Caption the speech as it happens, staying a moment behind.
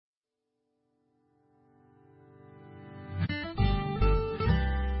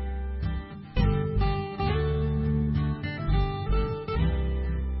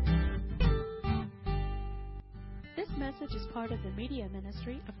message is part of the media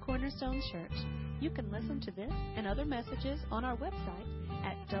ministry of Cornerstone Church. You can listen to this and other messages on our website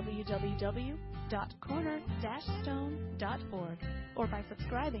at www.corner-stone.org or by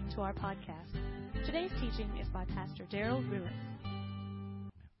subscribing to our podcast. Today's teaching is by Pastor Daryl Ruiz.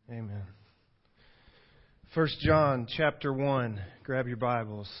 Amen. 1 John chapter 1. Grab your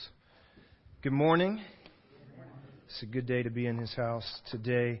Bibles. Good morning. It's a good day to be in His house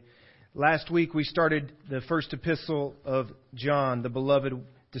today. Last week we started the first epistle of John, the beloved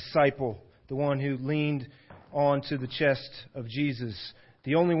disciple, the one who leaned onto the chest of Jesus,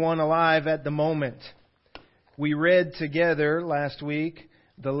 the only one alive at the moment. We read together last week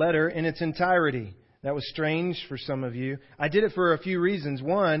the letter in its entirety. That was strange for some of you. I did it for a few reasons.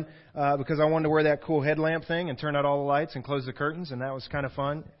 One, because I wanted to wear that cool headlamp thing and turn out all the lights and close the curtains, and that was kind of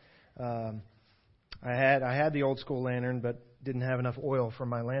fun. I had the old school lantern, but didn't have enough oil for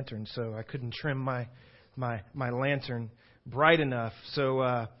my lantern, so I couldn't trim my lantern bright enough.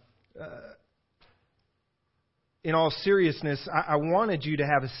 So, in all seriousness, I wanted you to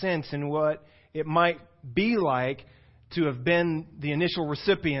have a sense in what it might be like to have been the initial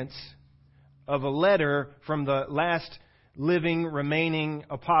recipients of a letter from the last living, remaining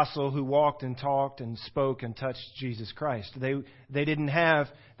apostle who walked and talked and spoke and touched Jesus Christ. They didn't have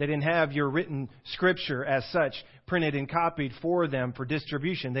your written scripture as such printed and copied for them for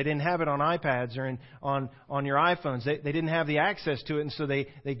distribution. They didn't have it on iPads or on your iPhones. They didn't have the access to it, and so they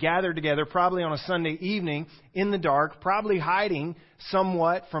gathered together probably on a Sunday evening in the dark, probably hiding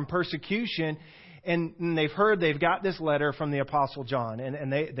somewhat from persecution. And they've heard they've got this letter from the Apostle John,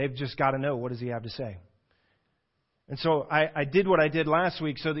 and they've just got to know, what does he have to say? And so I did what I did last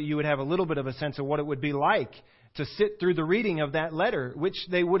week so that you would have a little bit of a sense of what it would be like to sit through the reading of that letter, which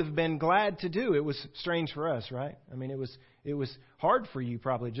they would have been glad to do. It was strange for us, right? I mean, it was hard for you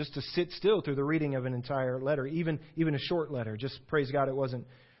probably just to sit still through the reading of an entire letter, even a short letter. Just praise God it wasn't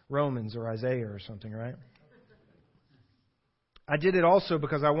Romans or Isaiah or something, right? I did it also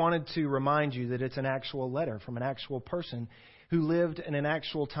because I wanted to remind you that it's an actual letter from an actual person who lived in an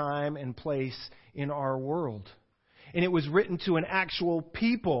actual time and place in our world. And it was written to an actual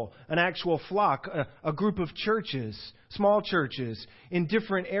people, an actual flock, a group of churches, small churches in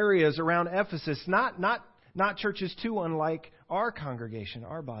different areas around Ephesus, not churches too unlike our congregation,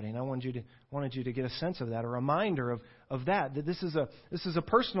 our body. And I wanted you to get a sense of that, a reminder of that this is a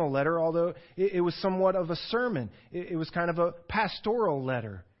personal letter, although it was somewhat of a sermon. It was kind of a pastoral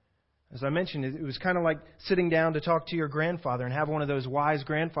letter. As I mentioned, it was kind of like sitting down to talk to your grandfather and have one of those wise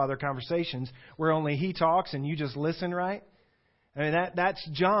grandfather conversations where only he talks and you just listen, right? I mean, that's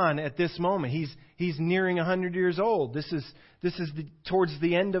John at this moment. He's nearing 100 years old. This is towards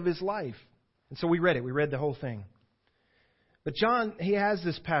the end of his life. And so we read it. We read the whole thing. But John, he has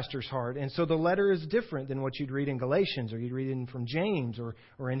this pastor's heart, and so the letter is different than what you'd read in Galatians, or you'd read in from James, or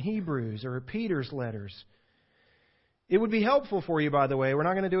in Hebrews, or Peter's letters. It would be helpful for you, by the way, we're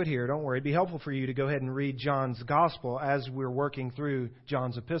not going to do it here, don't worry. It'd be helpful for you to go ahead and read John's Gospel as we're working through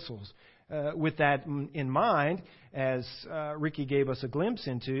John's epistles. With that in mind, as Ricky gave us a glimpse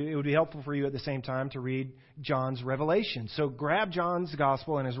into, it would be helpful for you at the same time to read John's Revelation. So grab John's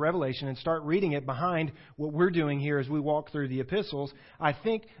Gospel and his Revelation and start reading it behind what we're doing here as we walk through the epistles. I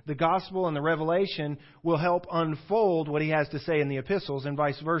think the Gospel and the Revelation will help unfold what he has to say in the epistles and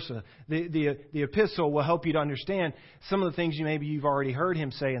vice versa. The epistle will help you to understand some of the things maybe you've already heard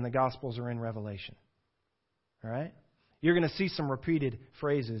him say in the Gospels or in Revelation. All right? You're going to see some repeated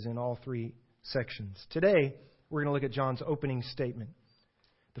phrases in all three sections. Today, we're going to look at John's opening statement.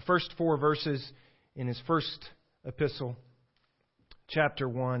 The first 4 verses in his first epistle, chapter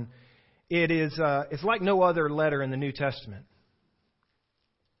 1. It's like no other letter in the New Testament.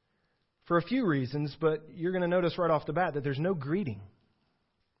 For a few reasons, but you're going to notice right off the bat that there's no greeting.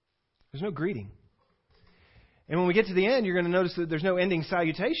 There's no greeting. And when we get to the end, you're going to notice that there's no ending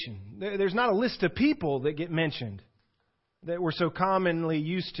salutation. There's not a list of people that get mentioned that we're so commonly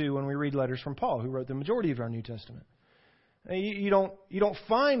used to when we read letters from Paul, who wrote the majority of our New Testament. You don't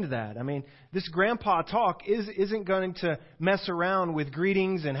find that. I mean, this grandpa talk isn't going to mess around with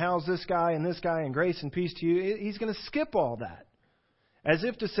greetings and how's this guy and grace and peace to you. He's going to skip all that. As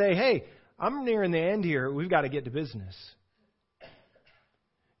if to say, hey, I'm nearing the end here. We've got to get to business.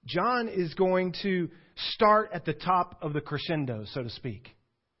 John is going to start at the top of the crescendo, so to speak.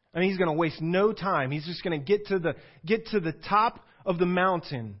 I mean, he's going to waste no time. He's just going to get to the top of the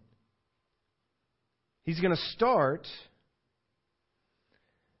mountain. He's going to start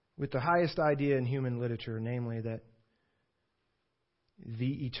with the highest idea in human literature, namely that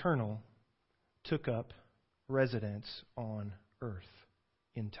the eternal took up residence on earth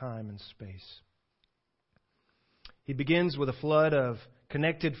in time and space. He begins with a flood of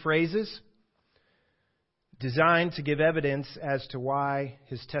connected phrases designed to give evidence as to why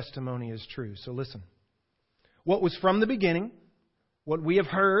his testimony is true. So listen. What was from the beginning, what we have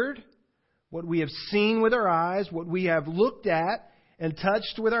heard, what we have seen with our eyes, what we have looked at and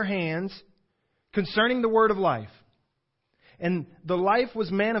touched with our hands concerning the word of life. And the life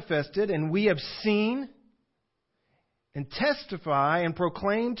was manifested, and we have seen and testify and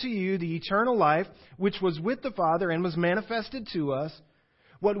proclaim to you the eternal life which was with the Father and was manifested to us.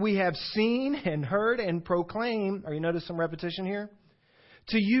 What we have seen and heard and proclaimed, are you notice some repetition here?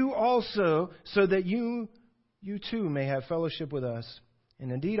 To you also, so that you too may have fellowship with us.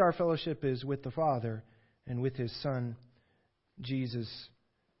 And indeed our fellowship is with the Father and with His Son, Jesus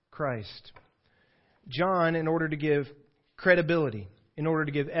Christ. John, in order to give credibility, in order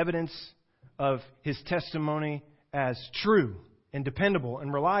to give evidence of his testimony as true and dependable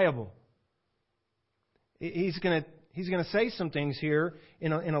and reliable, he's going to say some things here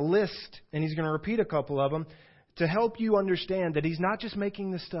in a list, and he's going to repeat a couple of them to help you understand that he's not just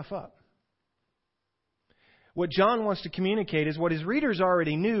making this stuff up. What John wants to communicate is what his readers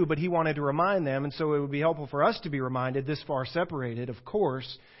already knew, but he wanted to remind them, and so it would be helpful for us to be reminded, this far separated, of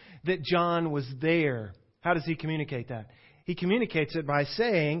course, that John was there. How does he communicate that? He communicates it by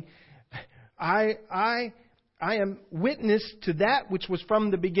saying, I am witness to that which was from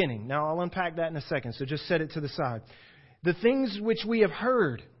the beginning. Now, I'll unpack that in a second, so just set it to the side. The things which we have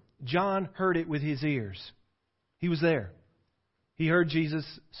heard, John heard it with his ears. He was there. He heard Jesus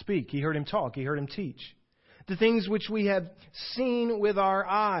speak. He heard Him talk. He heard Him teach. The things which we have seen with our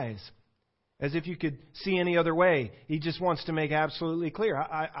eyes, as if you could see any other way. He just wants to make absolutely clear.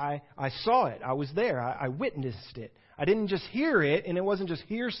 I saw it. I was there. I witnessed it. I didn't just hear it, and it wasn't just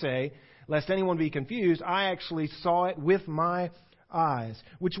hearsay, lest anyone be confused. I actually saw it with my eyes,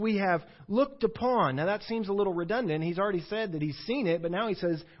 which we have looked upon. Now that seems a little redundant. He's already said that he's seen it, but now he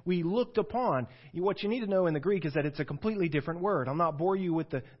says we looked upon. What you need to know in the Greek is that it's a completely different word. I'll not bore you with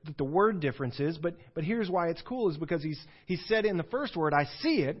the word differences, but here's why it's cool is because he said in the first word, I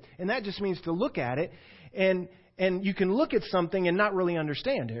see it, and that just means to look at it. And you can look at something and not really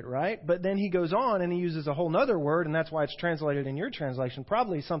understand it, right? But then he goes on and he uses a whole other word, and that's why it's translated in your translation,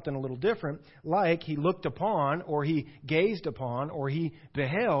 probably something a little different, like he looked upon, or he gazed upon, or he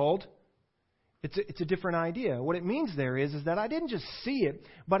beheld. It's a different idea. What it means there is that I didn't just see it,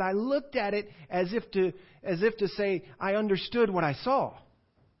 but I looked at it as if to say I understood what I saw.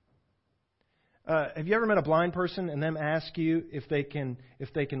 Have you ever met a blind person and them ask you if they can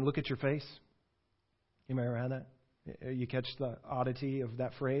look at your face? You may have had that. You catch the oddity of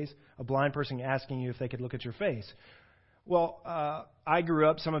that phrase? A blind person asking you if they could look at your face. Well, I grew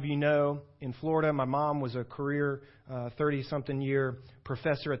up, some of you know, in Florida. My mom was a career 30-something year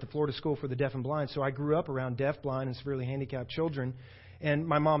professor at the Florida School for the Deaf and Blind. So I grew up around deaf, blind, and severely handicapped children. And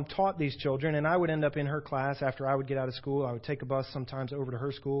my mom taught these children, and I would end up in her class after I would get out of school. I would take a bus sometimes over to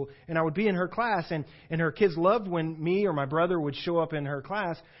her school, and I would be in her class, and her kids loved when me or my brother would show up in her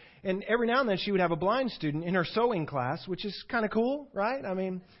class. And every now and then she would have a blind student in her sewing class, which is kind of cool, right? I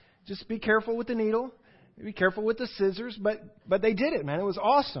mean, just be careful with the needle, be careful with the scissors, but they did it, man. It was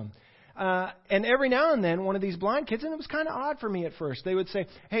awesome. And every now and then one of these blind kids, and it was kind of odd for me at first, they would say,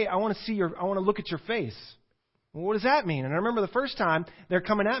 "Hey, I want to look at your face." Well, what does that mean? And I remember the first time they're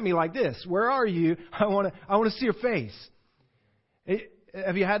coming at me like this. "Where are you? I want to see your face."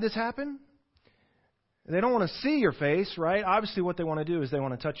 Have you had this happen? They don't want to see your face, right? Obviously, what they want to do is they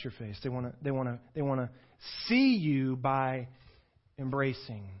want to touch your face. They want to see you by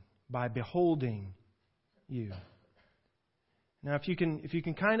embracing, by beholding you. Now, if you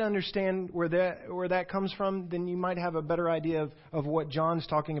can kind of understand where that comes from, then you might have a better idea of what John's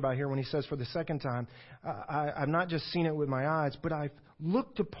talking about here when he says for the second time, I've not just seen it with my eyes, but I've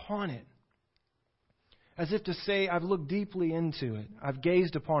looked upon it. As if to say, I've looked deeply into it. I've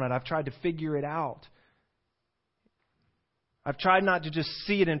gazed upon it. I've tried to figure it out. I've tried not to just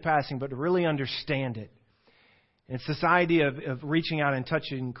see it in passing, but to really understand it. And it's this idea of reaching out and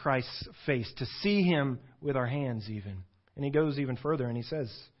touching Christ's face, to see Him with our hands even. And he goes even further and he says,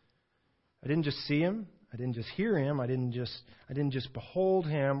 I didn't just see Him, I didn't just hear Him, I didn't just behold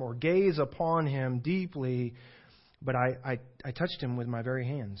Him or gaze upon Him deeply, but I touched Him with my very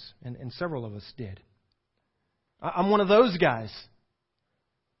hands. And several of us did. I'm one of those guys.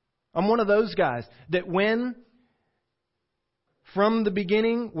 I'm one of those guys that when from the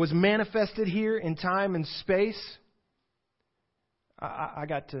beginning was manifested here in time and space, I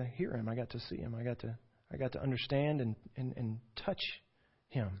got to hear Him, I got to see Him, I got to understand and touch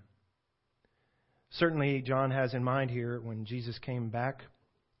Him. Certainly, John has in mind here when Jesus came back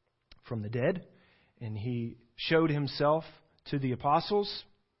from the dead and He showed himself to the apostles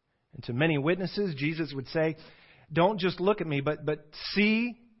and to many witnesses, Jesus would say, don't just look at me, but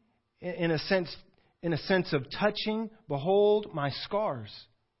see in a sense of touching, behold my scars.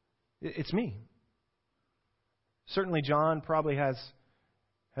 It's me. Certainly John probably has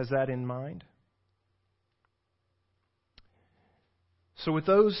that in mind. So with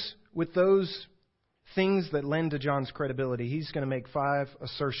those things that lend to John's credibility, he's going to make 5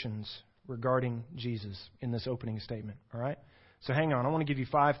 assertions regarding Jesus in this opening statement. All right? So hang on. I want to give you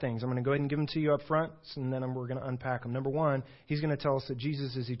 5 things. I'm going to go ahead and give them to you up front, and then we're going to unpack them. Number 1, he's going to tell us that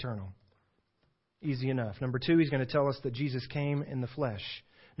Jesus is eternal. Easy enough. Number 2, he's going to tell us that Jesus came in the flesh.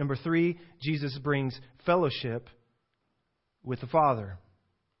 Number 3, Jesus brings fellowship with the Father.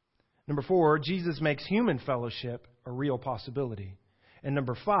 Number 4, Jesus makes human fellowship a real possibility. And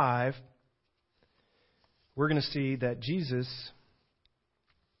number 5, we're going to see that Jesus...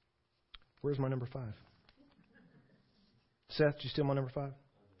 Where's my number 5? Seth, did you steal my number 5?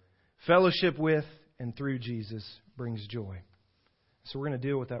 Fellowship with and through Jesus brings joy. So we're going to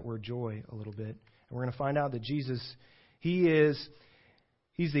deal with that word joy a little bit. And we're going to find out that Jesus, He's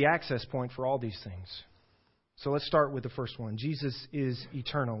the access point for all these things. So let's start with the first one. Jesus is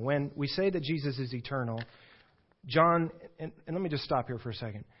eternal. When we say that Jesus is eternal, John, and let me just stop here for a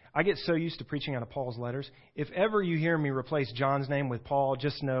second. I get so used to preaching out of Paul's letters. If ever you hear me replace John's name with Paul,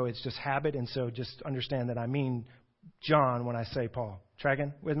 just know it's just habit. And so just understand that I mean John when I say Paul.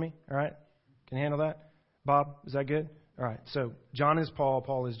 Tracking with me? All right? Can you handle that? Bob, is that good? All right. So John is Paul.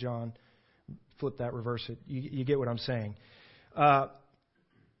 Paul is John. Flip that, reverse it. You get what I'm saying.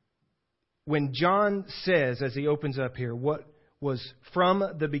 When John says, as he opens up here, what was from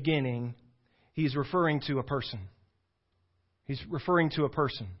the beginning, he's referring to a person. He's referring to a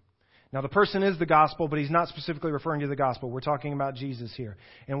person. Now, the person is the gospel, but he's not specifically referring to the gospel. We're talking about Jesus here.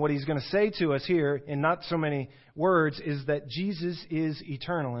 And what he's going to say to us here, in not so many words, is that Jesus is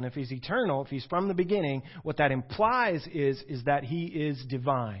eternal. And if he's eternal, if he's from the beginning, what that implies is that he is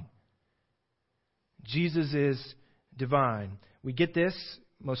divine. Jesus is divine. We get this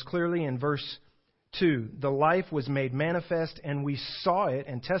most clearly in verse 2. The life was made manifest, and we saw it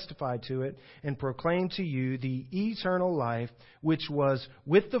and testified to it and proclaimed to you the eternal life which was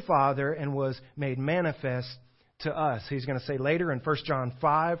with the Father and was made manifest to us. He's going to say later in 1 John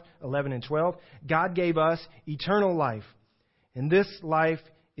 5, 11 and 12, God gave us eternal life, and this life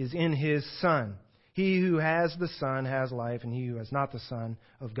is in His Son. He who has the Son has life, and he who has not the Son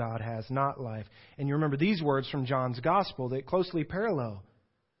of God has not life. And you remember these words from John's Gospel that closely parallel.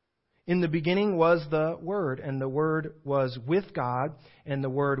 In the beginning was the Word, and the Word was with God, and the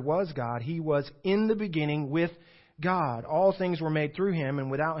Word was God. He was in the beginning with God. All things were made through Him, and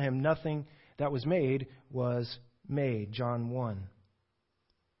without Him nothing that was made was made. John 1.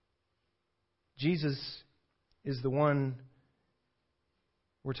 Jesus is the one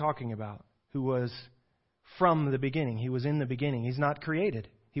we're talking about, who was from the beginning. He was in the beginning. He's not created.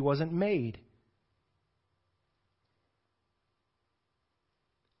 He wasn't made.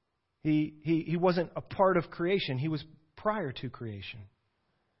 He wasn't a part of creation. He was prior to creation.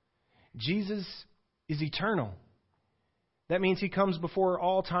 Jesus is eternal. That means He comes before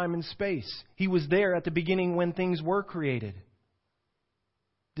all time and space. He was there at the beginning when things were created.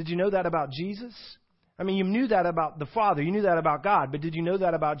 Did you know that about Jesus? I mean, you knew that about the Father. You knew that about God. But did you know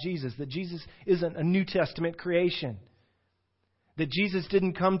that about Jesus? That Jesus isn't a New Testament creation. That Jesus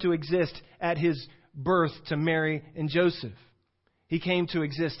didn't come to exist at His birth to Mary and Joseph. He came to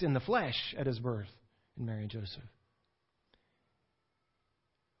exist in the flesh at His birth in Mary and Joseph.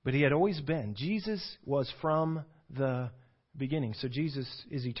 But He had always been. Jesus was from the beginning. So Jesus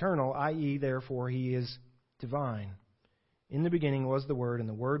is eternal, i.e., therefore, He is divine. In the beginning was the Word, and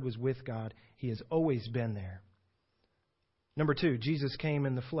the Word was with God. He has always been there. Number 2, Jesus came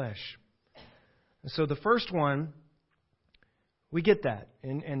in the flesh. So the first one, we get that.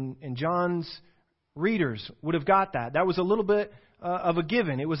 And John's readers would have got that. That was a little bit of a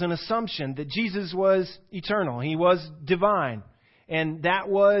given. It was an assumption that Jesus was eternal. He was divine. And that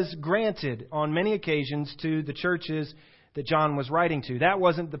was granted on many occasions to the churches that John was writing to. That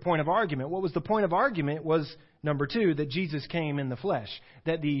wasn't the point of argument. What was the point of argument was, number 2, that Jesus came in the flesh.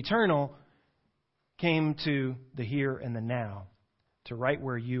 That the eternal came to the here and the now. To right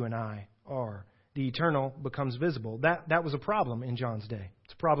where you and I are. The eternal becomes visible. That was a problem in John's day.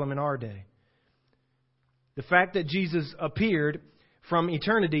 It's a problem in our day. The fact that Jesus appeared from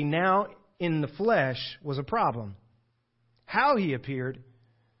eternity now in the flesh was a problem. How He appeared,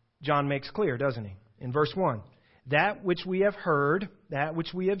 John makes clear, doesn't he? In verse 1, that which we have heard, that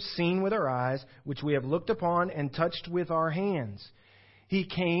which we have seen with our eyes, which we have looked upon and touched with our hands. He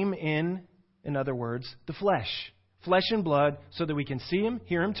came in in other words, the flesh. Flesh and blood, so that we can see Him,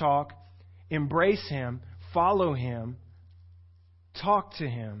 hear Him talk, embrace Him, follow Him, talk to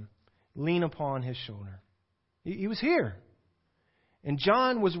Him, lean upon His shoulder. He was here. And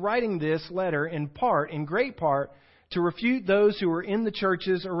John was writing this letter in great part, to refute those who were in the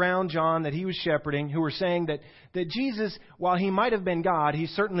churches around John that he was shepherding, who were saying that Jesus, while He might have been God, He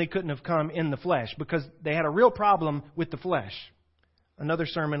certainly couldn't have come in the flesh, because they had a real problem with the flesh. Another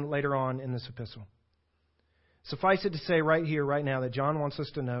sermon later on in this epistle. Suffice it to say right here, right now, that John wants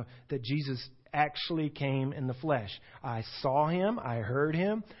us to know that Jesus actually came in the flesh. I saw Him, I heard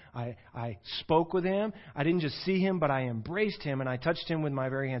Him, I spoke with Him. I didn't just see Him, but I embraced Him and I touched Him with my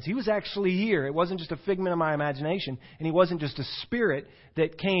very hands. He was actually here. It wasn't just a figment of my imagination, and He wasn't just a spirit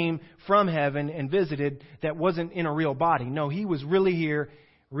that came from heaven and visited that wasn't in a real body. No, He was really here,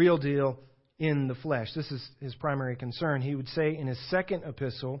 real deal, in the flesh. This is His primary concern. He would say in his second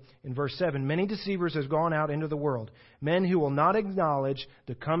epistle, in verse 7, many deceivers have gone out into the world, men who will not acknowledge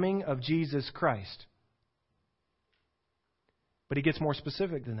the coming of Jesus Christ. But he gets more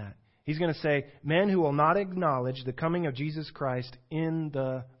specific than that. He's going to say, men who will not acknowledge the coming of Jesus Christ in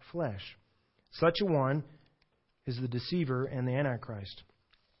the flesh. Such a one is the deceiver and the Antichrist.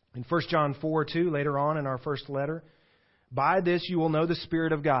 In 1 John 4:2, later on in our first letter, by this you will know the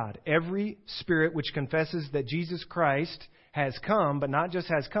Spirit of God. Every spirit which confesses that Jesus Christ has come, but not just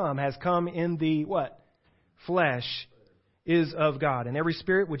has come in the what? Flesh, is of God. And every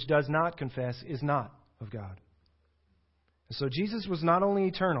spirit which does not confess is not of God. So Jesus was not only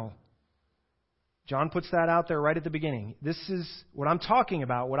eternal. John puts that out there right at the beginning. This is what I'm talking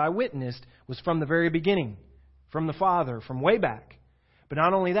about. What I witnessed was from the very beginning, from the Father, from way back. But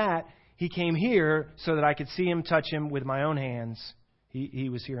not only that, He came here so that I could see Him, touch Him with my own hands. He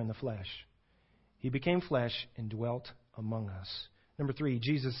was here in the flesh. He became flesh and dwelt among us. Number 3,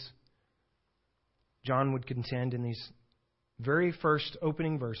 Jesus, John would contend in these very first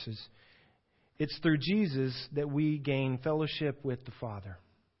opening verses, it's through Jesus that we gain fellowship with the Father.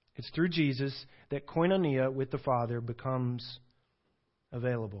 It's through Jesus that koinonia with the Father becomes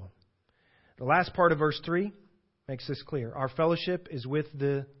available. The last part of verse 3 makes this clear. Our fellowship is with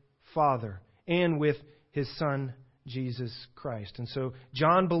the Father and with His Son, Jesus Christ. And so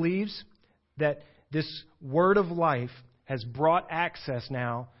John believes that this word of life has brought access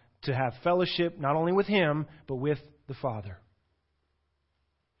now to have fellowship not only with Him, but with the Father.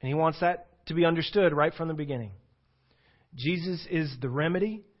 And he wants that to be understood right from the beginning. Jesus is the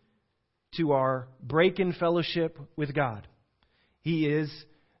remedy to our break in fellowship with God. He is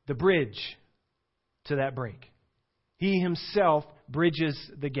the bridge to that break. He Himself bridges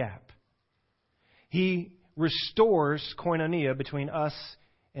the gap. He restores koinonia between us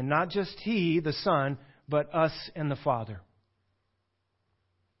and not just He, the Son, but us and the Father.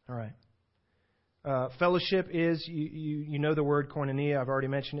 All right. Fellowship is, you know the word koinonia. I've already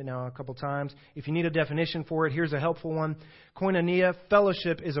mentioned it now a couple times. If you need a definition for it, here's a helpful one. Koinonia,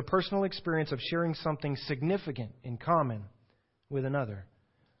 fellowship, is a personal experience of sharing something significant in common with another.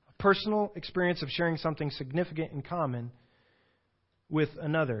 A personal experience of sharing something significant in common with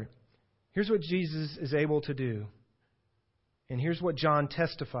another. Here's what Jesus is able to do. And here's what John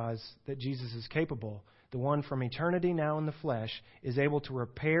testifies that Jesus is capable. The one from eternity now in the flesh is able to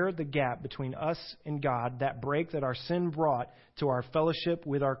repair the gap between us and God, that break that our sin brought to our fellowship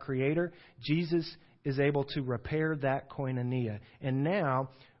with our Creator. Jesus is able to repair that koinonia. And now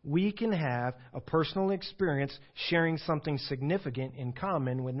we can have a personal experience sharing something significant in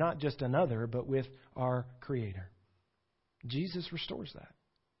common with not just another, but with our Creator. Jesus restores that.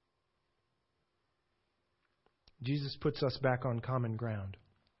 Jesus puts us back on common ground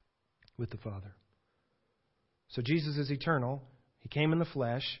with the Father. So Jesus is eternal. He came in the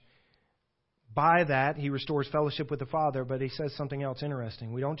flesh. By that, He restores fellowship with the Father, but He says something else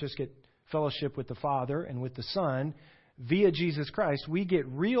interesting. We don't just get fellowship with the Father and with the Son. Via Jesus Christ, we get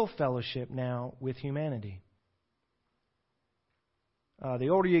real fellowship now with humanity. The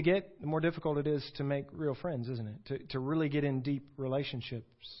older you get, the more difficult it is to make real friends, isn't it? To really get in deep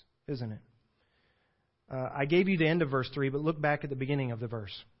relationships, isn't it? I gave you the end of verse 3, but look back at the beginning of the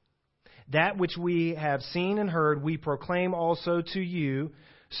verse. That which we have seen and heard, we proclaim also to you,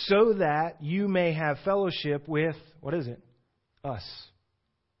 so that you may have fellowship with, what is it? Us.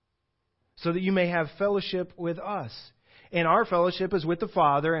 So that you may have fellowship with us. And our fellowship is with the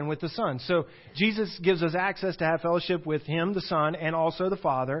Father and with the Son. So Jesus gives us access to have fellowship with Him, the Son, and also the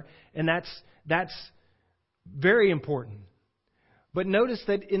Father. And that's very important. But notice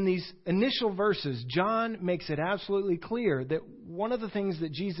that in these initial verses, John makes it absolutely clear that one of the things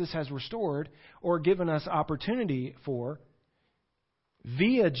that Jesus has restored or given us opportunity for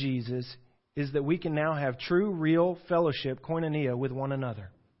via Jesus is that we can now have true, real fellowship, koinonia, with one another.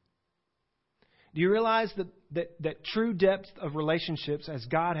 Do you realize that true depth of relationships as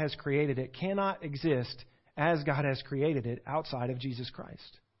God has created it cannot exist as God has created it outside of Jesus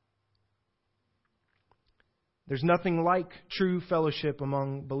Christ? There's nothing like true fellowship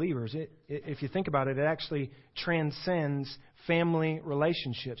among believers. If you think about it, it actually transcends family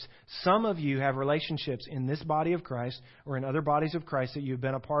relationships. Some of you have relationships in this body of Christ or in other bodies of Christ that you've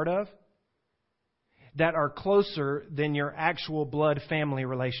been a part of that are closer than your actual blood family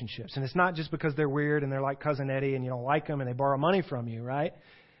relationships. And it's not just because they're weird and they're like Cousin Eddie and you don't like them and they borrow money from you, right?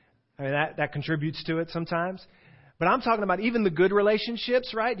 I mean, that contributes to it sometimes. But I'm talking about even the good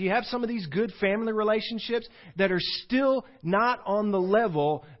relationships, right? Do you have some of these good family relationships that are still not on the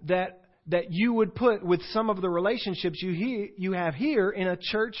level that you would put with some of the relationships you have here in a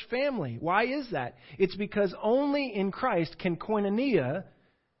church family? Why is that? It's because only in Christ can koinonia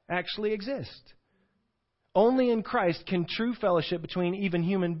actually exist. Only in Christ can true fellowship between even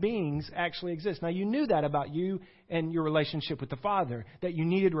human beings actually exist. Now, you knew that about you and your relationship with the Father, that you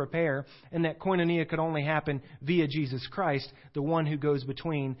needed repair, and that koinonia could only happen via Jesus Christ, the one who goes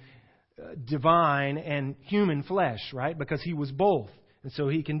between divine and human flesh, right? Because He was both. And so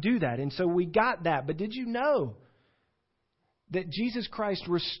He can do that. And so we got that. But did you know that Jesus Christ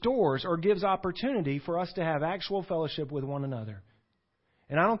restores or gives opportunity for us to have actual fellowship with one another?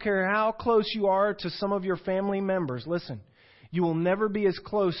 And I don't care how close you are to some of your family members. Listen, you will never be as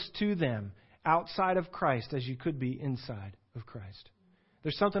close to them outside of Christ as you could be inside of Christ.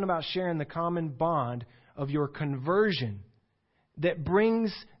 There's something about sharing the common bond of your conversion that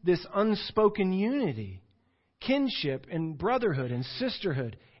brings this unspoken unity, kinship and brotherhood and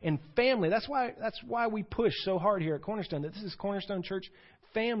sisterhood and family. That's why we push so hard here at Cornerstone that this is Cornerstone Church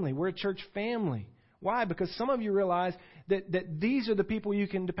family. We're a church family. Why? Because some of you realize that these are the people you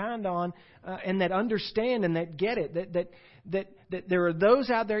can depend on and that understand and that get it. That there are those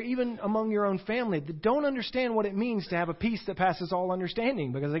out there, even among your own family, that don't understand what it means to have a peace that passes all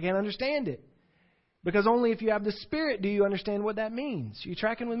understanding because they can't understand it. Because only if you have the Spirit do you understand what that means. You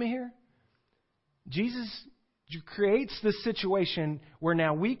tracking with me here? Jesus creates this situation where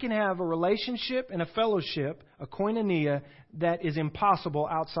now we can have a relationship and a fellowship, a koinonia, that is impossible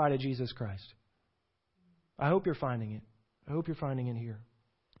outside of Jesus Christ. I hope you're finding it. I hope you're finding it here.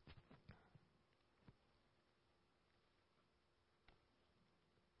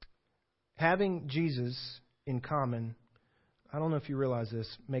 Having Jesus in common, I don't know if you realize this,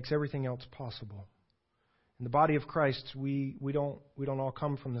 makes everything else possible. In the body of Christ, we don't all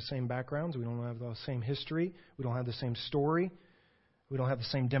come from the same backgrounds. We don't have the same history. We don't have the same story. We don't have the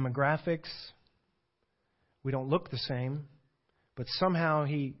same demographics. We don't look the same. But somehow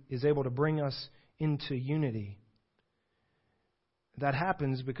He is able to bring us into unity. That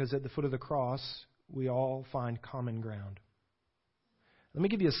happens because at the foot of the cross, we all find common ground. Let me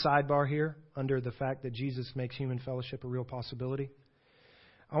give you a sidebar here under the fact that Jesus makes human fellowship a real possibility.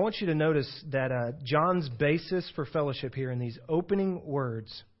 I want you to notice that John's basis for fellowship here in these opening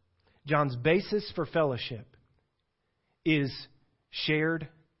words, John's basis for fellowship is shared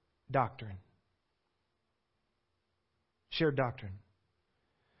doctrine. Shared doctrine.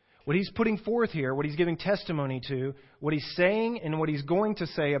 What he's putting forth here, what he's giving testimony to, what he's saying and what he's going to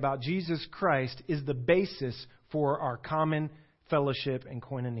say about Jesus Christ is the basis for our common fellowship and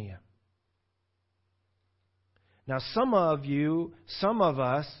koinonia. Now, some of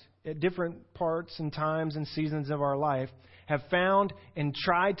us, at different parts and times and seasons of our life, have found and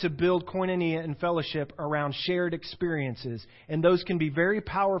tried to build koinonia and fellowship around shared experiences. And those can be very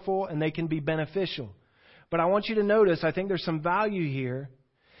powerful and they can be beneficial. But I want you to notice, I think there's some value here,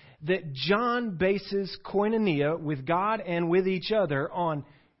 that John bases koinonia with God and with each other on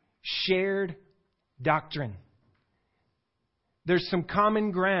shared doctrine. There's some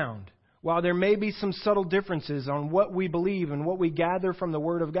common ground. While there may be some subtle differences on what we believe and what we gather from the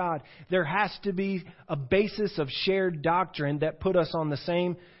Word of God, there has to be a basis of shared doctrine that put us on the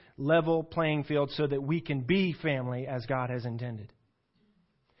same level playing field so that we can be family as God has intended.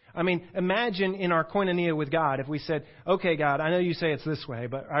 I mean, imagine in our koinonia with God if we said, okay, God, I know you say it's this way,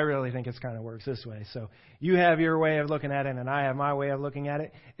 but I really think it kind of works this way. So you have your way of looking at it and I have my way of looking at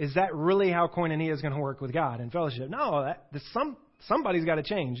it. Is that really how koinonia is going to work with God in fellowship? No, somebody's got to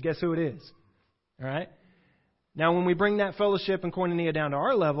change. Guess who it is? All right? Now, when we bring that fellowship and koinonia down to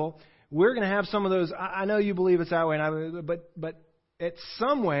our level, we're going to have some of those, I know you believe it's that way, but at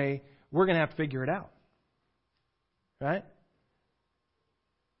some way, we're going to have to figure it out. Right?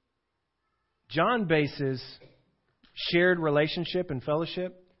 John bases shared relationship and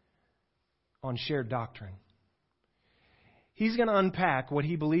fellowship on shared doctrine. he's going to unpack what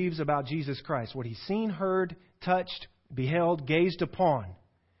he believes about Jesus Christ, what he's seen, heard, touched, beheld, gazed upon.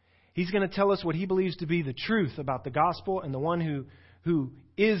 He's going to tell us what he believes to be the truth about the gospel and the one who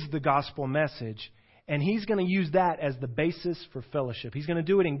is the gospel message. And he's going to use that as the basis for fellowship. He's going to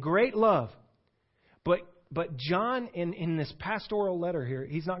do it in great love. But John, in this pastoral letter here,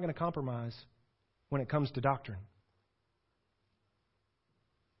 he's not going to compromise when it comes to doctrine.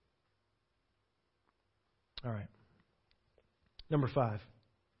 All right. Number 5.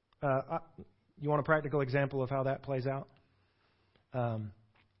 You want a practical example of how that plays out?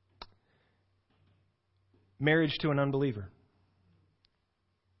 Marriage to an unbeliever.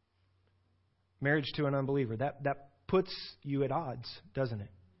 Marriage to an unbeliever. That puts you at odds, doesn't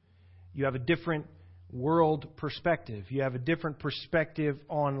it? You have a different world perspective. You have a different perspective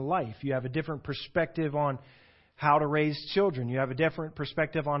on life. You have a different perspective on how to raise children. You have a different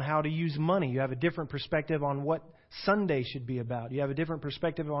perspective on how to use money. You have a different perspective on what Sunday should be about. You have a different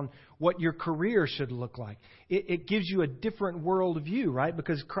perspective on what your career should look like. It gives you a different worldview, right?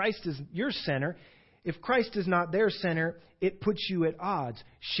 Because Christ is your center. If Christ is not their center, it puts you at odds.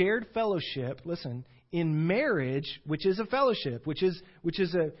 Shared fellowship, listen, in marriage, which is a fellowship, which is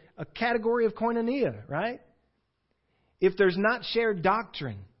a category of koinonia, right? If there's not shared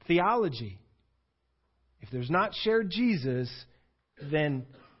doctrine, theology, if there's not shared Jesus, then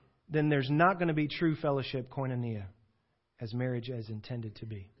there's not going to be true fellowship, koinonia, as marriage is intended to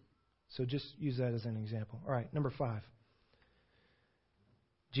be. So just use that as an example. All right, number 5.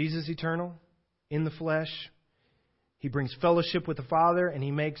 Jesus eternal, in the flesh. He brings fellowship with the Father, and He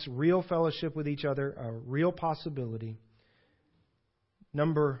makes real fellowship with each other a real possibility.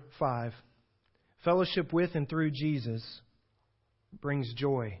 Number 5, fellowship with and through Jesus brings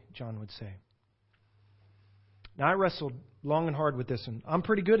joy, John would say. Now, I wrestled long and hard with this one. I'm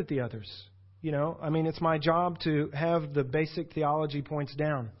pretty good at the others. It's my job to have the basic theology points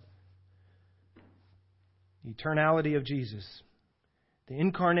down. The eternality of Jesus. The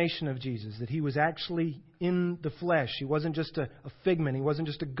incarnation of Jesus, that He was actually in the flesh. He wasn't just a figment. He wasn't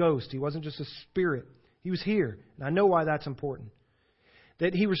just a ghost. He wasn't just a spirit. He was here. And I know why that's important.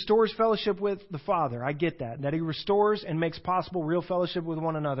 That He restores fellowship with the Father. I get that. That He restores and makes possible real fellowship with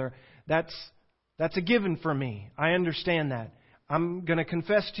one another. That's a given for me. I understand that. I'm going to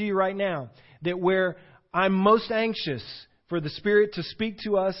confess to you right now that where I'm most anxious for the Spirit to speak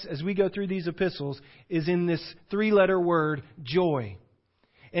to us as we go through these epistles is in this 3-letter word, joy.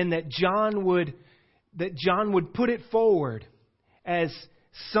 And that John would put it forward as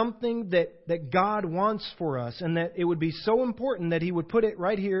something that God wants for us, and that it would be so important that He would put it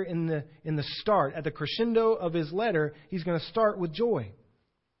right here in the start. At the crescendo of his letter, he's going to start with joy.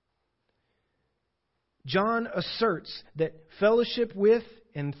 John asserts that fellowship with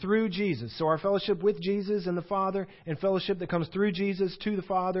and through Jesus, so our fellowship with Jesus and the Father, and fellowship that comes through Jesus to the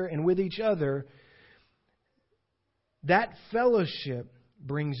Father and with each other, that fellowship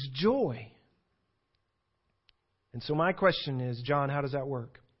brings joy. And so my question is, John, how does that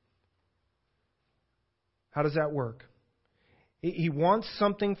work? How does that work? He wants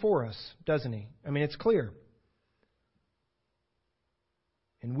something for us, doesn't He? It's clear.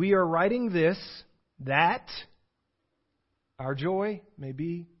 And we are writing this, that our joy may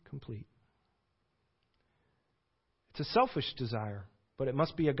be complete. It's a selfish desire, but it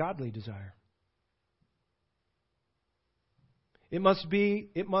must be a godly desire. It must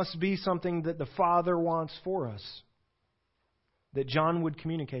be something that the Father wants for us, that John would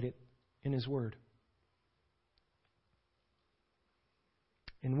communicate it in his Word.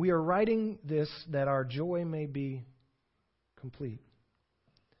 And we are writing this that our joy may be complete.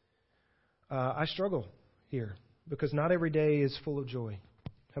 I struggle here because not every day is full of joy.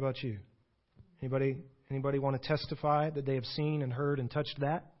 How about you? Anybody want to testify that they have seen and heard and touched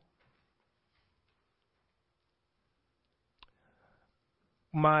that?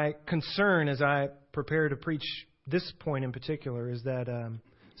 My concern as I prepare to preach this point in particular is that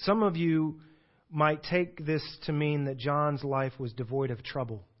some of you might take this to mean that John's life was devoid of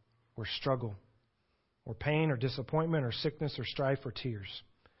trouble or struggle or pain or disappointment or sickness or strife or tears.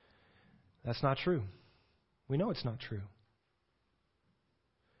 That's not true. We know it's not true.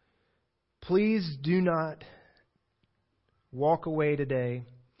 Please do not walk away today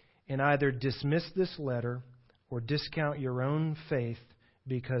and either dismiss this letter or discount your own faith,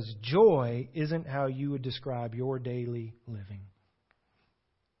 because joy isn't how you would describe your daily living.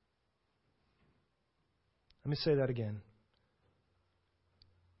 Let me say that again,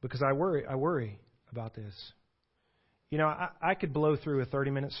 because I worry about this. I could blow through a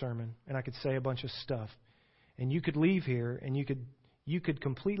 30-minute sermon and I could say a bunch of stuff, and you could leave here and you could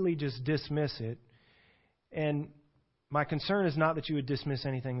completely just dismiss it, and my concern is not that you would dismiss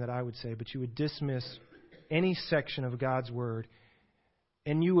anything that I would say, but you would dismiss any section of God's Word,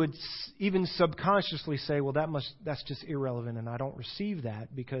 and you would even subconsciously say, well, that's just irrelevant, and I don't receive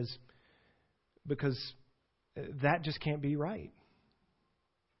that because that just can't be right.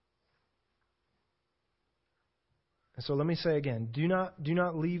 And so let me say again, do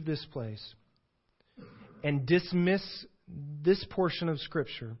not leave this place and dismiss this portion of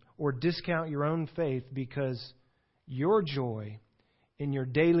Scripture or discount your own faith because your joy in your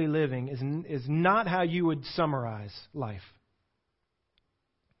daily living is not how you would summarize life.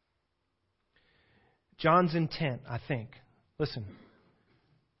 John's intent, I think. Listen.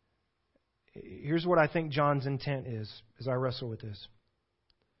 Here's what I think John's intent is as I wrestle with this.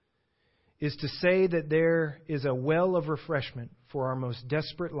 Is to say that there is a well of refreshment for our most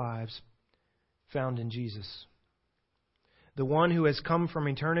desperate lives found in Jesus. The one who has come from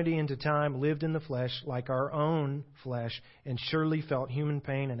eternity into time, lived in the flesh like our own flesh, and surely felt human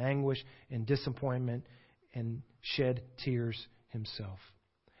pain and anguish and disappointment and shed tears himself.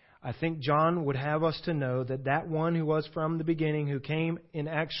 I think John would have us to know that that one who was from the beginning, who came in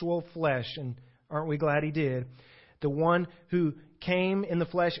actual flesh, and aren't we glad he did, the one who came in the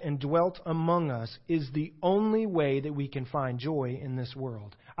flesh and dwelt among us, is the only way that we can find joy in this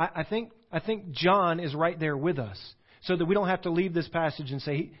world. I think John is right there with us, so that we don't have to leave this passage and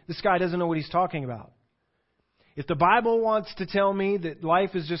say, this guy doesn't know what he's talking about. If the Bible wants to tell me that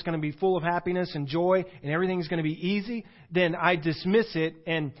life is just going to be full of happiness and joy and everything's going to be easy, then I dismiss it,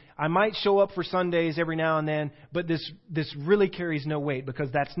 and I might show up for Sundays every now and then, but this really carries no weight because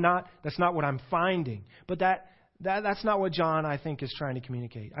that's not what I'm finding. But that's not what John, I think, is trying to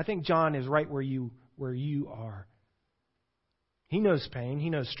communicate. I think John is right where you are. He knows pain, he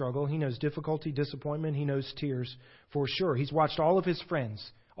knows struggle, he knows difficulty, disappointment, he knows tears for sure. He's watched all of his friends.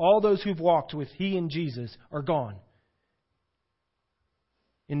 All those who've walked with he and Jesus are gone.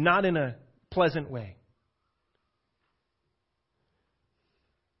 And not in a pleasant way.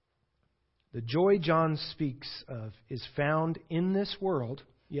 The joy John speaks of is found in this world.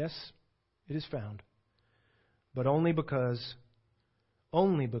 Yes, it is found. But only because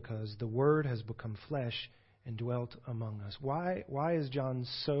the Word has become flesh and dwelt among us. Why is John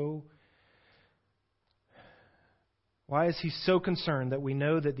so... Why is he so concerned that we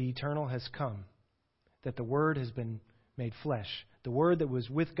know that the eternal has come, that the Word has been made flesh? The Word that was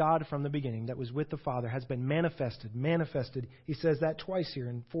with God from the beginning, that was with the Father, has been manifested. He says that twice here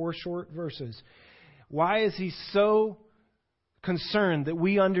in 4 short verses. Why is he so concerned that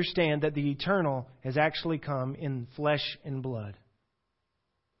we understand that the eternal has actually come in flesh and blood?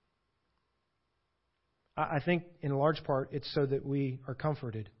 I think in large part it's so that we are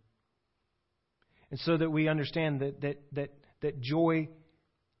comforted. And so that we understand that joy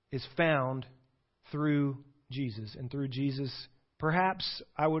is found through Jesus. And through Jesus, perhaps,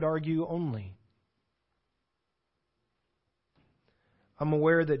 I would argue, only. I'm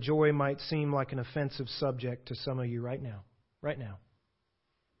aware that joy might seem like an offensive subject to some of you right now. Right now.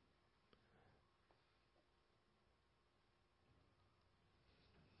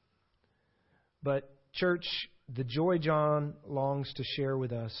 But, church, the joy John longs to share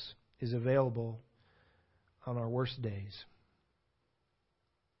with us is available on our worst days.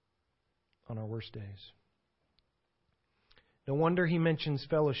 On our worst days. No wonder he mentions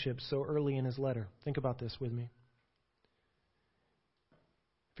fellowship so early in his letter. Think about this with me.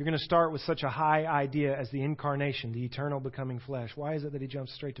 If you're going to start with such a high idea as the incarnation, the eternal becoming flesh, why is it that he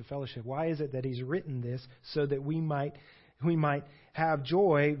jumps straight to fellowship? Why is it that he's written this so that we might have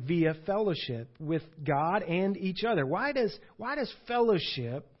joy via fellowship with God and each other? Why does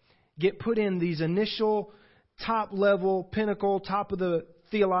fellowship get put in these initial top level, pinnacle, top of the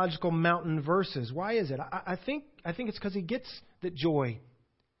theological mountain verses? Why is it? I think it's because he gets that joy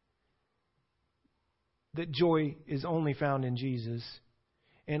is only found in Jesus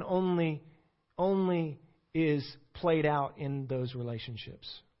and only is played out in those relationships.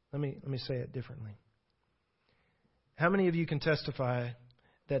 Let me say it differently. How many of you can testify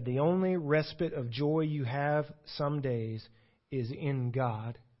that the only respite of joy you have some days is in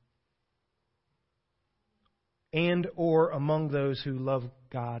God and or among those who love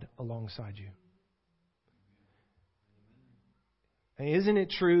God alongside you? And isn't it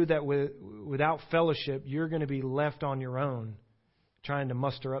true that without fellowship, you're going to be left on your own trying to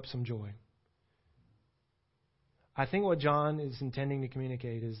muster up some joy? I think what John is intending to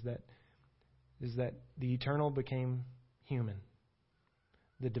communicate is that the eternal became human.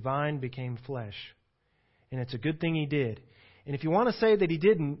 The divine became flesh. And it's a good thing he did. And if you want to say that he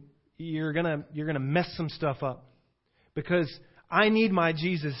didn't, you're gonna mess some stuff up. Because I need my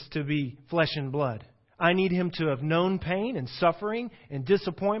Jesus to be flesh and blood. I need him to have known pain and suffering and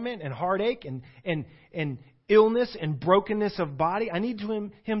disappointment and heartache and illness and brokenness of body. I need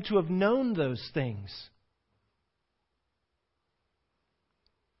him to have known those things.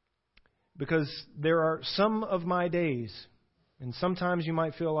 Because there are some of my days, and sometimes you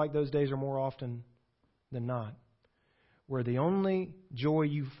might feel like those days are more often than not, where the only joy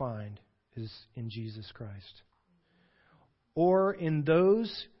you find is in Jesus Christ. Or in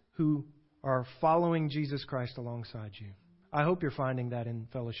those who are following Jesus Christ alongside you. I hope you're finding that in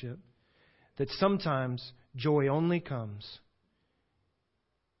fellowship. That sometimes joy only comes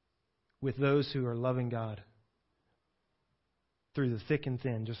with those who are loving God through the thick and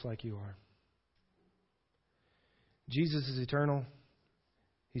thin, just like you are. Jesus is eternal.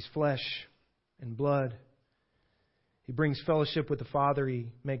 He's flesh and blood. He brings fellowship with the Father. He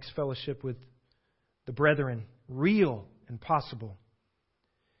makes fellowship with the brethren real and possible.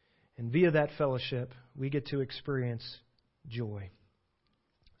 And via that fellowship, we get to experience joy.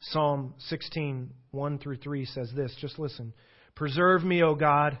 Psalm 16, 1 through 3 says this. Just listen. Preserve me, O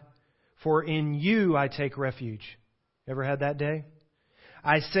God, for in you I take refuge. Ever had that day?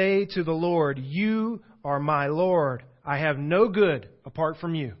 I say to the Lord, you are my Lord. I have no good apart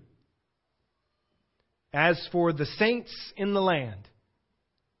from you. As for the saints in the land,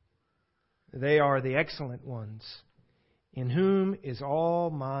 they are the excellent ones, in whom is all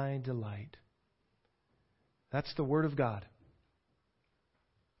my delight. That's the Word of God.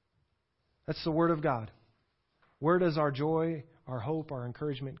 That's the Word of God. Where does our joy, our hope, our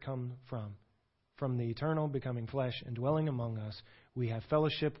encouragement come from? From the eternal becoming flesh and dwelling among us. We have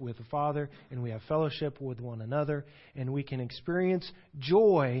fellowship with the Father, and we have fellowship with one another, and we can experience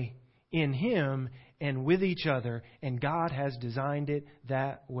joy in Him and with each other, and God has designed it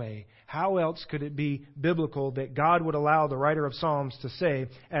that way. How else could it be biblical that God would allow the writer of Psalms to say,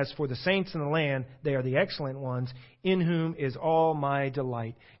 as for the saints in the land, they are the excellent ones, in whom is all my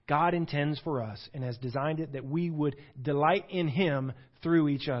delight. God intends for us and has designed it that we would delight in Him through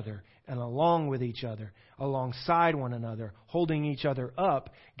each other and along with each other, alongside one another, holding each other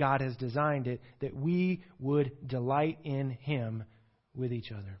up. God has designed it that we would delight in Him with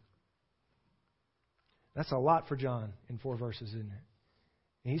each other. That's a lot for John in 4 verses, isn't it?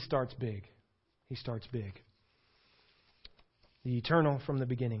 And he starts big. He starts big. The eternal from the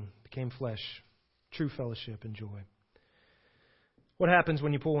beginning became flesh, true fellowship and joy. What happens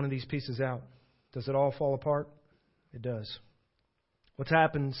when you pull one of these pieces out? Does it all fall apart? It does. What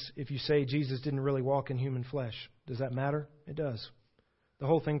happens if you say Jesus didn't really walk in human flesh? Does that matter? It does. The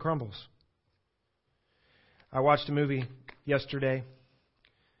whole thing crumbles. I watched a movie yesterday,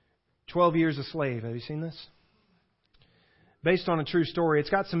 12 Years a Slave. Have you seen this? Based on a true story. It's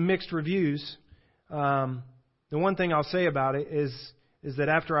got some mixed reviews. The one thing I'll say about it is that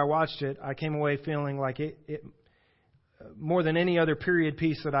after I watched it, I came away feeling like it more than any other period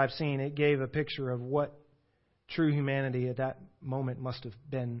piece that I've seen, it gave a picture of what true humanity at that moment must have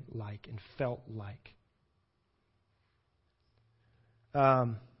been like and felt like.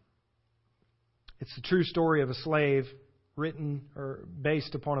 It's the true story of a slave written or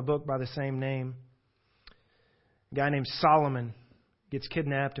based upon a book by the same name. A guy named Solomon gets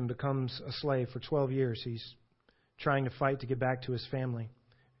kidnapped and becomes a slave for 12 years. He's trying to fight to get back to his family.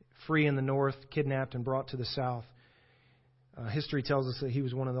 Free in the north, kidnapped and brought to the south. History tells us that he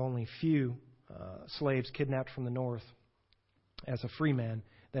was one of the only few slaves kidnapped from the north as a free man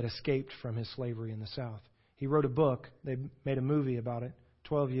that escaped from his slavery in the south. He wrote a book. They made a movie about it,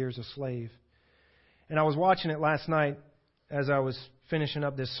 12 Years a Slave. And I was watching it last night as I was finishing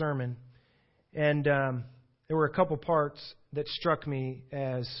up this sermon. And there were a couple parts that struck me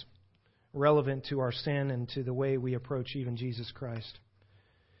as relevant to our sin and to the way we approach even Jesus Christ.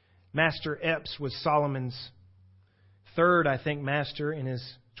 Master Epps was Solomon's third, I think, master in his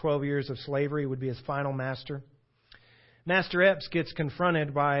 12 years of slavery. Would be his final master. Master Epps gets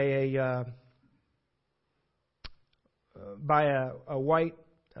confronted by a white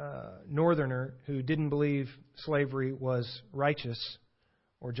northerner who didn't believe slavery was righteous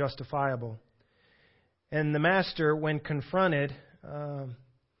or justifiable. And the master, when confronted,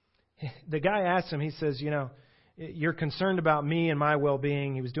 the guy asks him, he says, you're concerned about me and my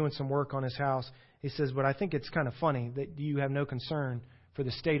well-being. He was doing some work on his house. He says, but I think it's kind of funny that you have no concern for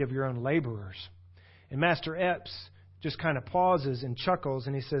the state of your own laborers. And Master Epps just kind of pauses and chuckles,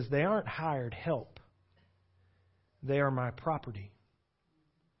 and he says, they aren't hired help. They are my property.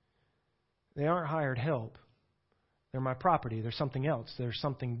 They aren't hired help. They're my property. They're something else. They're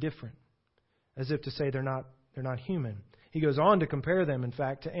something different. As if to say they're not human. He goes on to compare them, in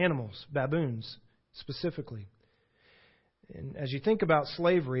fact, to animals, baboons specifically. And as you think about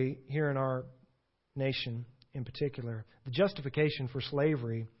slavery here in our nation in particular. The justification for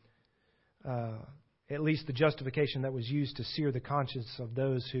slavery, at least the justification that was used to sear the conscience of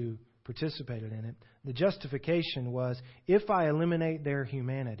those who participated in it, the justification was, if I eliminate their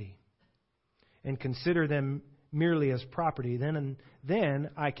humanity and consider them merely as property, then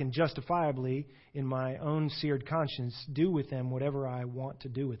I can justifiably, in my own seared conscience, do with them whatever I want to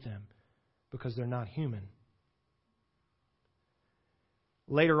do with them, because they're not human.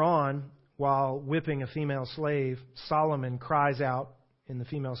 Later on, while whipping a female slave, Solomon cries out in the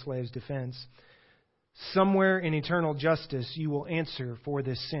female slave's defense, "Somewhere in eternal justice you will answer for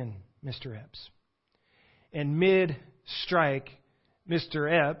this sin, Mr. Epps." And mid-strike, Master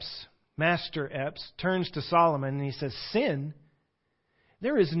Epps, turns to Solomon and he says, "Sin?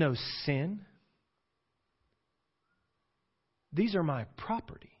 There is no sin. These are my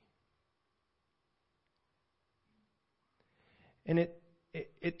property." And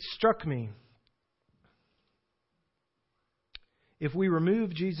it struck me. If we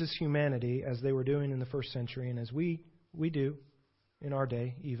remove Jesus' humanity, as they were doing in the first century, and as we do in our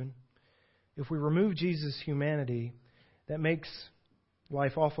day even, if we remove Jesus' humanity, that makes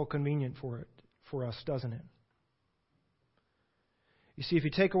life awful convenient for us, doesn't it? You see, if you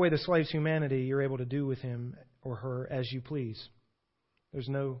take away the slave's humanity, you're able to do with him or her as you please. There's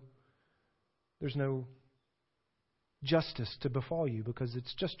no justice to befall you because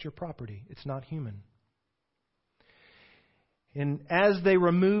it's just your property. It's not human. And as they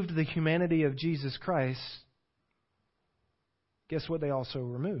removed the humanity of Jesus Christ, guess what they also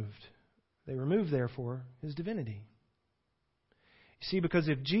removed? They removed, therefore, His divinity. You see, because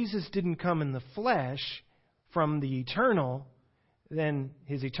if Jesus didn't come in the flesh from the eternal, then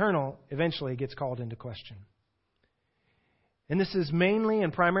His eternal eventually gets called into question. And this is mainly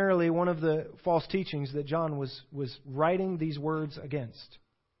and primarily one of the false teachings that John was writing these words against.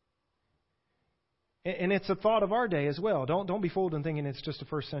 And it's a thought of our day as well. Don't be fooled in thinking it's just a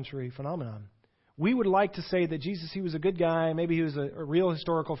first century phenomenon. We would like to say that Jesus, He was a good guy, maybe He was a real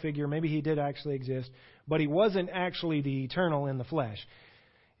historical figure, maybe He did actually exist, but He wasn't actually the eternal in the flesh.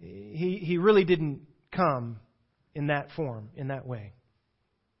 He really didn't come in that form, in that way.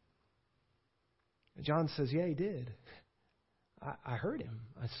 John says, yeah, He did. I heard Him.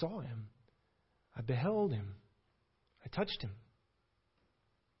 I saw Him. I beheld Him. I touched Him.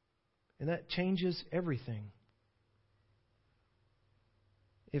 And that changes everything.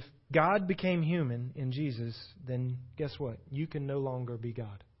 If God became human in Jesus, then guess what? You can no longer be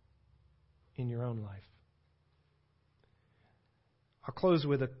God in your own life. I'll close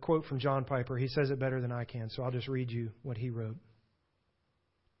with a quote from John Piper. He says it better than I can, so I'll just read you what he wrote.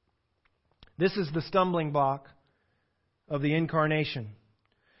 This is the stumbling block of the incarnation.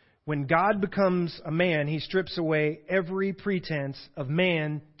 When God becomes a man, He strips away every pretense of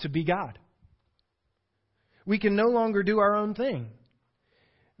man to be God. We can no longer do our own thing.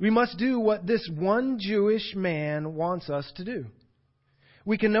 We must do what this one Jewish man wants us to do.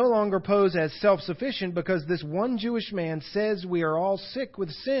 We can no longer pose as self-sufficient because this one Jewish man says we are all sick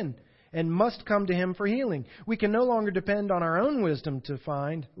with sin and must come to Him for healing. We can no longer depend on our own wisdom to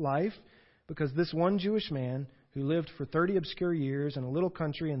find life because this one Jewish man who lived for 30 obscure years in a little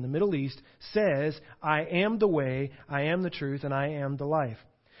country in the Middle East says, I am the way, I am the truth, and I am the life.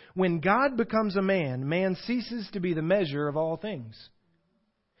 When God becomes a man, man ceases to be the measure of all things.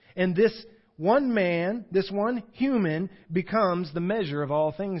 And this one man, this one human, becomes the measure of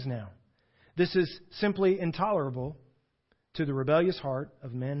all things now. This is simply intolerable to the rebellious heart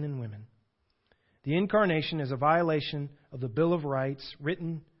of men and women. The incarnation is a violation of the Bill of Rights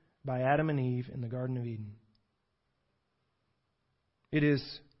written by Adam and Eve in the Garden of Eden. It is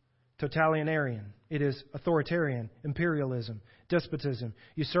totalitarian. It is authoritarian, imperialism, despotism,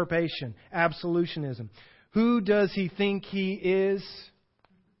 usurpation, absolutionism. Who does he think he is?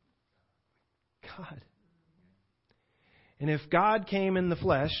 God. And if God came in the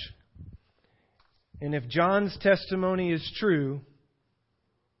flesh, and if John's testimony is true,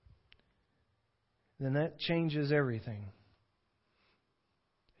 then that changes everything.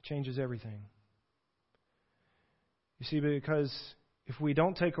 It changes everything. You see, because if we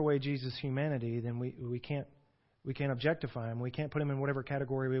don't take away Jesus' humanity, then we can't objectify Him. We can't put Him in whatever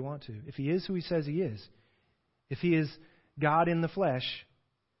category we want to. If He is who He says He is, if He is God in the flesh,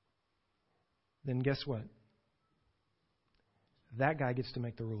 then guess what? That guy gets to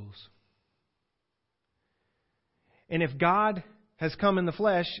make the rules. And if God has come in the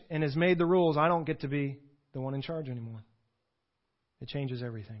flesh and has made the rules, I don't get to be the one in charge anymore. It changes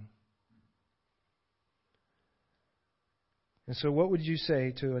everything. And so what would you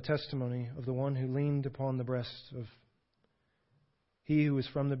say to a testimony of the one who leaned upon the breast of He who was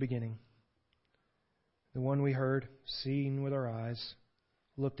from the beginning, the one we heard, seen with our eyes,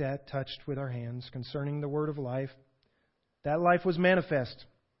 looked at, touched with our hands, concerning the word of life. That life was manifest.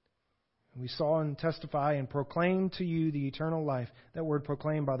 We saw and testify and proclaim to you the eternal life. That word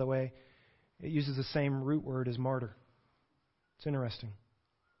proclaim, by the way, it uses the same root word as martyr. It's interesting.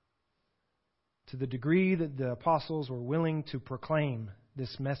 To the degree that the apostles were willing to proclaim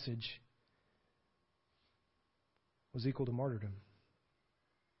this message was equal to martyrdom,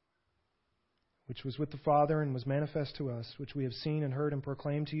 which was with the Father and was manifest to us, which we have seen and heard and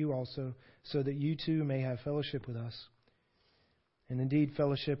proclaimed to you also, so that you too may have fellowship with us, and indeed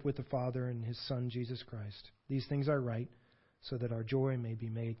fellowship with the Father and His Son, Jesus Christ. These things I write so that our joy may be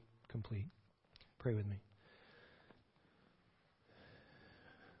made complete. Pray with me.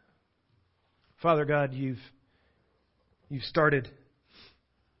 Father God, you've started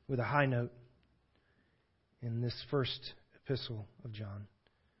with a high note in this first epistle of John.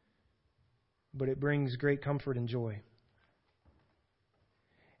 But it brings great comfort and joy.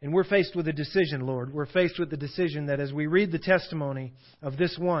 And we're faced with a decision, Lord. We're faced with the decision that as we read the testimony of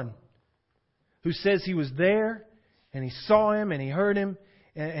this one who says he was there and he saw him and he heard him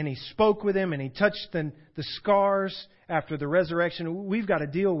and he spoke with him and he touched the scars after the resurrection, we've got to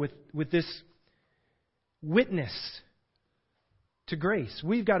deal with this witness to grace.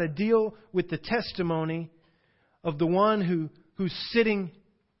 We've got to deal with the testimony of the one who's sitting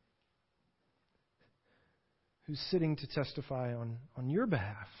to testify on your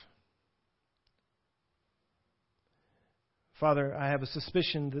behalf. Father, I have a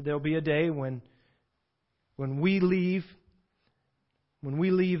suspicion that there'll be a day when we leave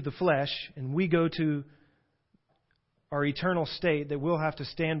the flesh and we go to our eternal state, that we'll have to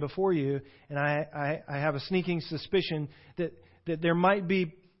stand before you. And I have a sneaking suspicion that there might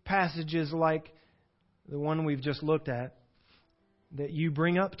be passages like the one we've just looked at that you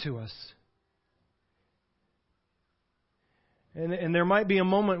bring up to us. And there might be a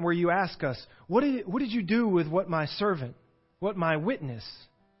moment where you ask us, what did you do with what my servant, what my witness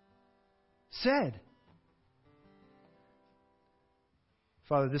said?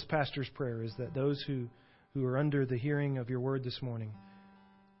 Father, this pastor's prayer is that those who are under the hearing of your word this morning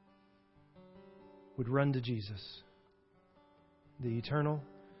would run to Jesus, the eternal,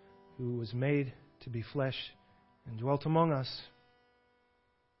 who was made to be flesh and dwelt among us,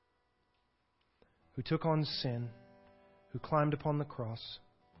 who took on sin, who climbed upon the cross,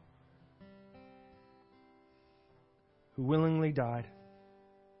 who willingly died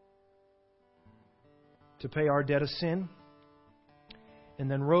to pay our debt of sin, and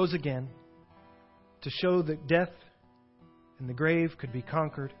then rose again to show that death and the grave could be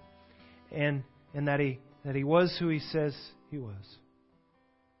conquered, and that he was who he says he was.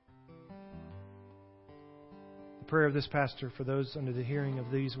 The prayer of this pastor for those under the hearing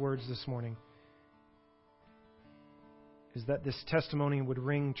of these words this morning is that this testimony would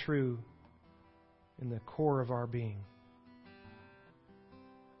ring true in the core of our being.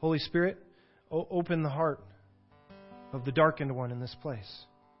 Holy Spirit, open the heart of the darkened one in this place.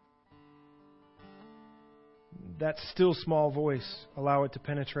 That still small voice, allow it to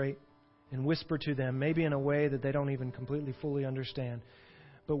penetrate and whisper to them, maybe in a way that they don't even completely fully understand.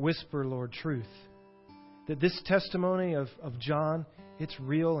 But whisper, Lord, truth. That this testimony of John, it's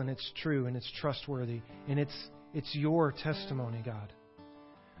real and it's true and it's trustworthy. And it's your testimony, God.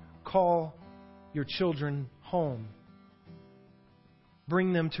 Call your children home.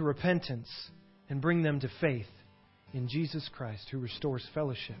 Bring them to repentance and bring them to faith in Jesus Christ, who restores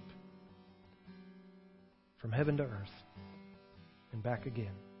fellowship from heaven to earth and back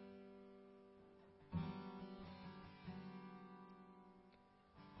again.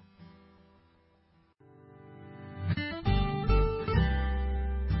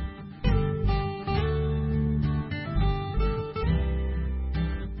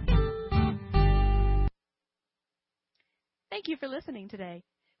 Thank you for listening today.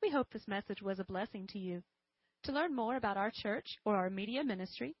 We hope this message was a blessing to you. To learn more about our church or our media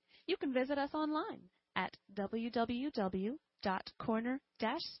ministry, you can visit us online at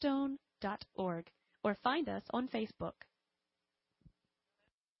www.corner-stone.org or find us on Facebook.